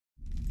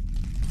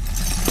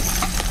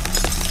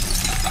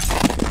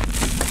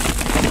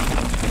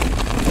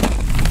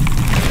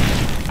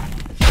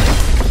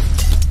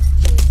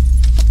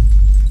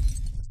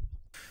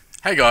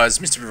Hey guys,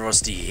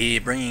 MrBrutalFrosty here,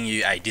 bringing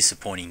you a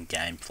disappointing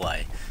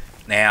gameplay.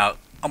 Now,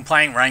 I'm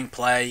playing rank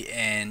play,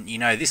 and you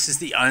know, this is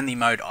the only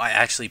mode I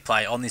actually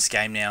play on this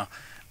game now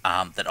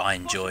that I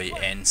enjoy,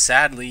 and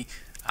sadly,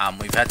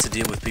 we've had to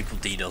deal with people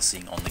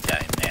DDosing on the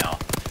game. Now,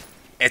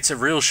 it's a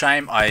real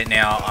shame.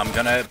 I'm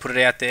going to put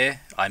it out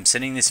there. I'm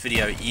sending this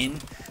video in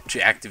to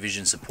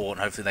Activision support,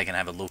 and hopefully they can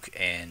have a look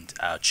and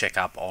check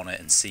up on it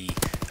and see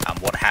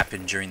what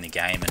happened during the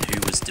game and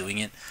who was doing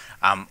it.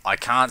 I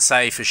can't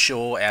say for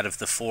sure out of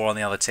the 4 on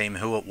the other team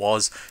who it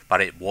was,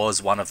 but it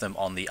was one of them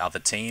on the other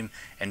team.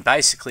 And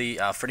basically,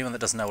 for anyone that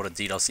doesn't know what a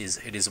DDoS is,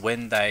 it is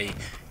when they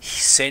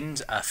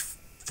send a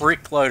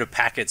frick load of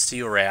packets to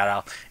your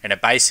router, and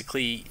it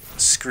basically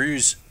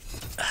screws,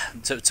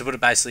 to put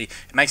it basically,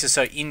 it makes it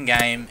so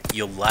in-game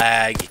you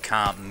lag, you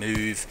can't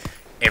move,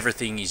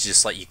 everything is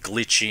just like you're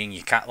glitching,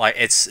 you can't, like,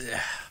 it's...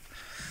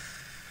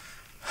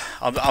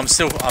 I'm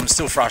still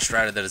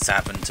frustrated that it's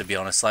happened, to be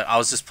honest. Like, I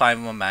was just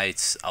playing with my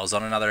mates. I was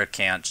on another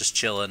account, just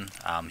chilling.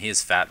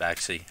 Here's Fat,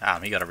 actually.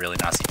 He got a really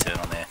nasty turn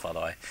on there, by the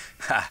way.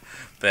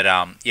 But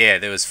yeah,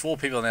 there was 4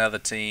 people on the other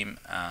team,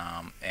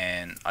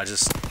 and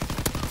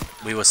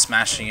we were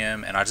smashing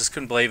them, and I just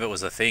couldn't believe it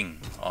was a thing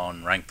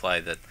on rank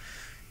play that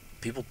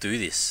people do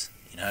this.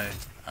 You know,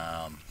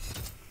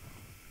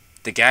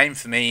 the game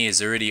for me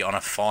is already on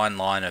a fine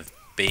line of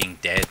being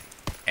dead,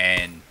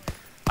 and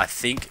I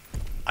think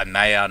I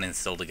may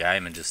uninstall the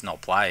game and just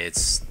not play.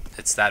 It's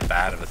that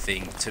bad of a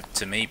thing.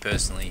 To me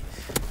personally,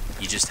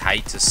 you just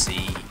hate to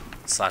see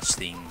such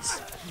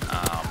things.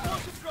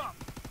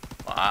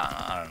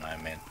 I don't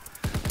know, man.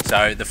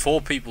 So the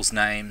 4 people's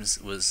names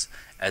was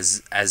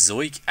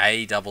Azoic,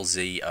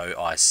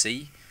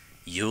 AZZOIC,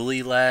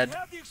 Yuli Lad,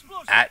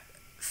 at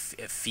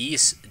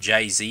Fierce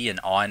JZ, and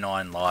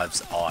I9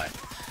 Lives I.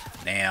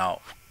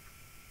 Now,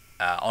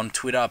 on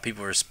Twitter,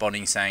 people are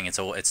responding saying it's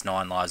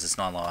 9 lives, it's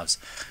 9 lives.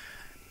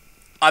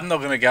 I'm not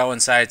going to go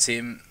and say it's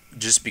him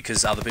just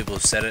because other people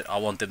have said it. I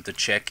want them to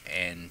check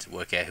and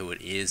work out who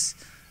it is.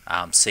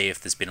 See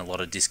if there's been a lot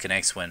of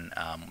disconnects when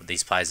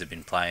these players have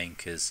been playing.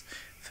 Because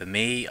for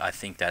me, I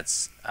think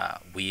that's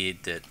weird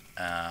that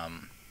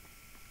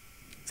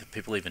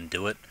people even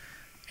do it.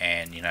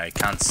 And, you know,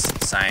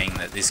 cunts saying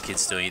that this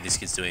kid's doing it, this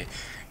kid's doing it.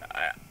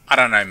 I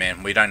don't know,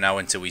 man. We don't know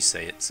until we see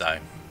it. So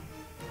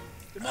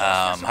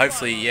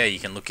hopefully, yeah, you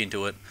can look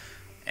into it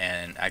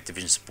and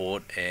Activision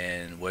support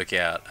and work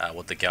out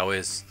what the go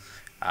is.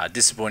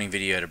 Disappointing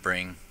video to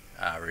bring,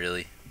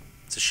 really.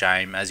 It's a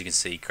shame. As you can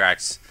see,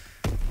 Cracks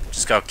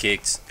just got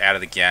kicked out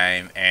of the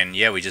game, and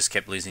yeah, we just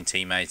kept losing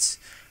teammates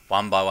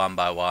one by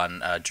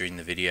one during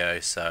the video.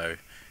 So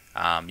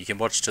you can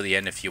watch to the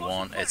end if you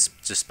want. It's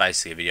just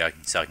basically a video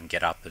so I can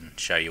get up and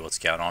show you what's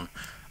going on.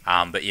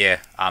 But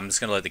yeah, I'm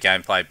just gonna let the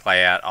gameplay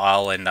play out.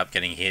 I'll end up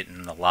getting hit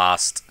in the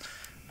last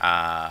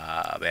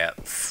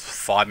about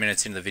 5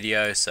 minutes into the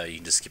video, so you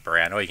can just skip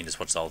around, or you can just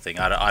watch the whole thing.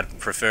 I'd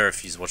prefer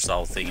if you watch the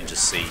whole thing and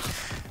just see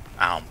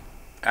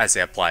as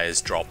our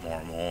players drop more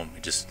and more.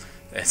 It's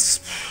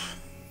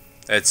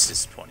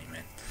disappointing,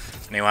 man.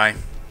 Anyway,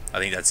 I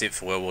think that's it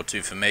for World War II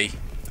for me.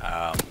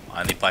 I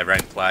only play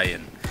rank play,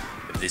 and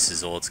if this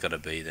is all it's got to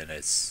be, then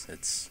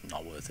it's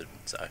not worth it.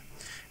 So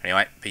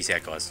anyway, peace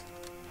out, guys.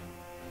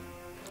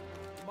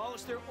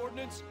 Demolish their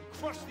ordnance,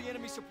 crush the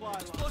enemy supply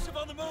line. Explosive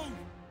on the move.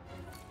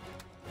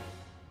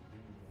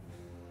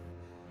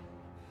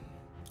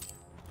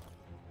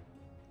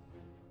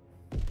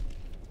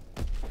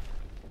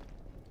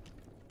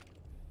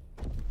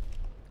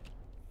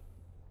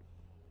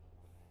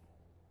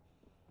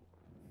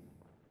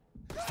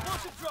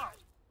 Explosive drop!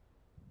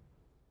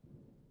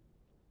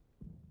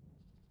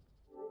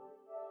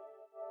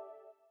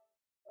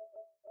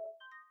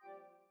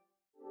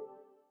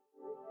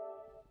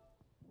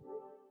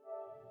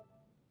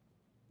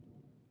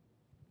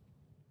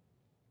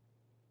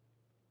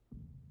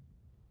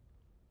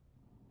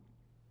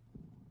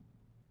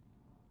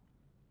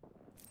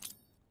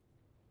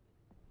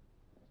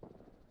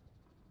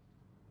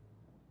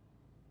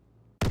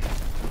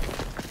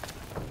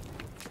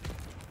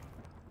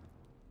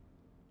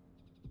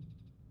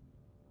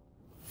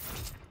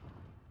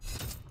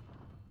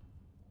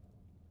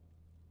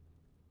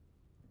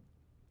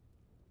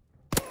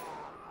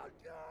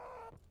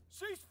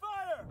 Cease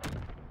fire!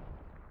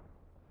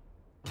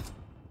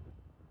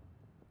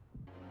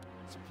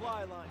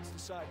 Supply lines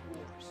decide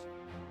wars.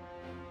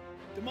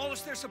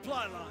 Demolish their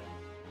supply line.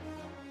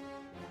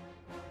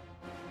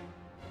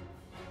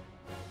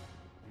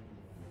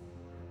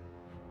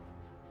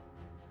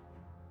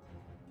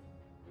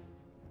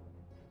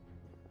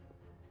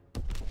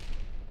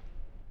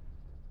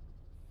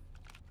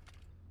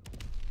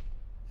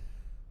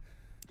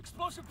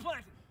 Explosive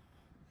planted.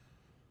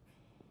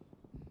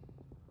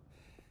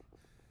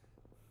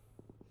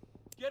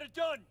 Get it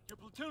done! Your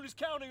platoon is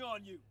counting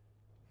on you!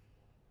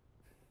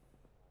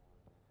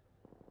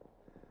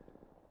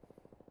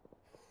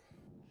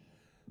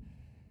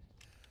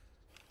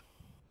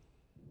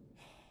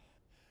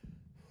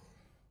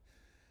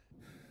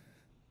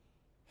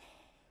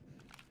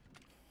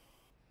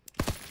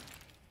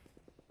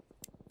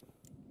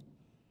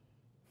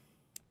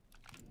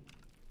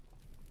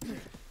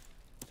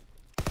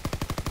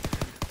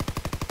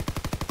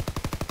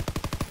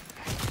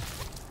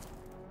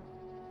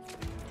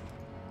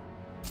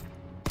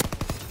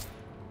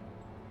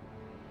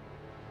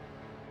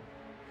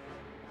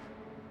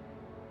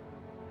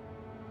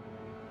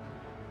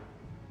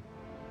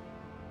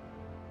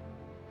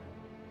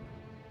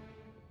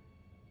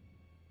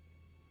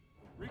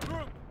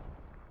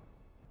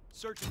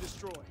 Search and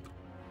destroy.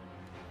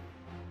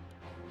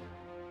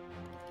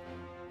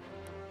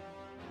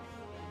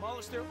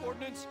 Demolish their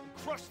ordnance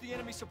and crush the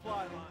enemy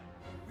supply line.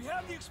 We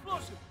have the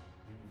explosive!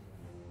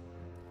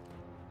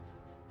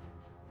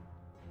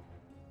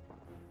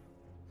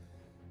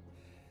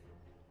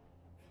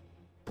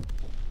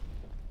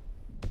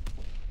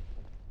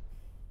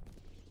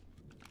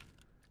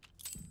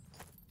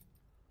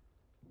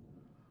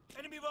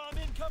 Enemy bomb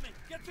incoming!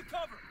 Get to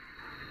cover!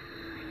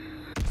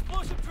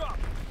 Explosive drop!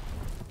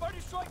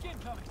 Fighter strike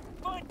incoming!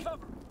 Find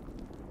cover!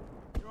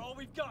 You're all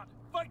we've got!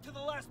 Fight to the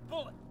last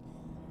bullet!